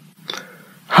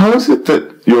 How is it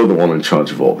that you're the one in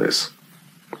charge of all this?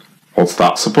 What's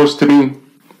that supposed to mean?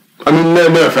 I mean,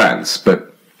 no offense,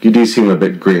 but you do seem a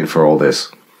bit green for all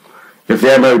this. If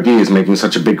the MOD is making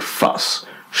such a big fuss,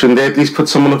 shouldn't they at least put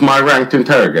someone of my rank to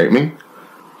interrogate me?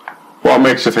 What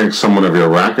makes you think someone of your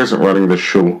rank isn't running this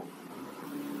show?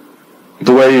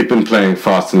 The way you've been playing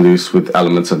fast and loose with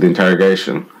elements of the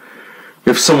interrogation.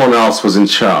 If someone else was in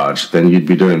charge, then you'd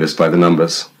be doing this by the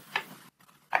numbers.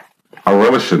 I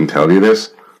really shouldn't tell you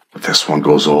this, but this one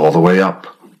goes all the way up.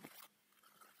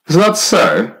 Is that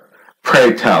so?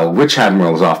 Pray tell, which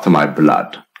admiral is after my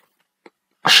blood?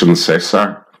 I shouldn't say,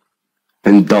 sir.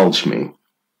 Indulge me.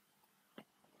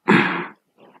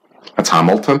 That's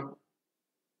Hamilton.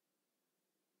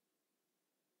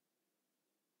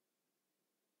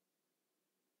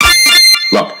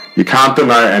 Look, you can't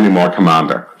deny it anymore,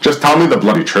 Commander. Just tell me the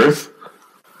bloody truth.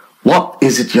 What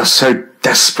is it you're so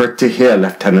desperate to hear,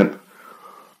 Lieutenant?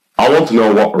 I want to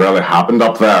know what really happened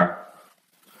up there.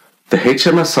 The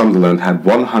HMS Sunderland had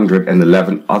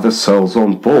 111 other souls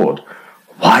on board.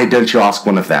 Why don't you ask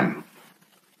one of them?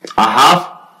 I have?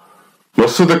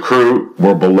 Most of the crew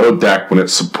were below deck when it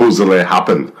supposedly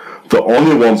happened. The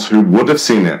only ones who would have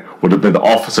seen it would have been the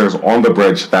officers on the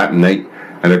bridge that night,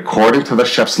 and according to the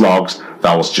ship's logs,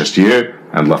 that was just you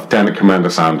and Lieutenant Commander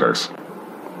Sanders.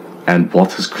 And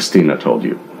what has Christina told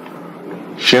you?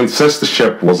 She insists the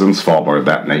ship was in Svalbard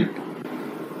that night.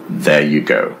 There you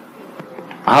go.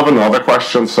 I have another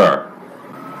question, sir.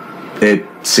 It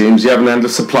seems you have an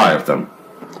endless supply of them.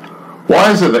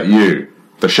 Why is it that you,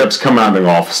 the ship's commanding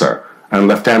officer, and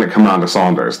Lieutenant Commander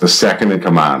Saunders, the second in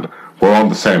command, were on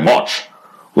the same watch?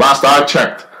 Last I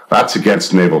checked, that's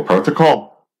against naval protocol.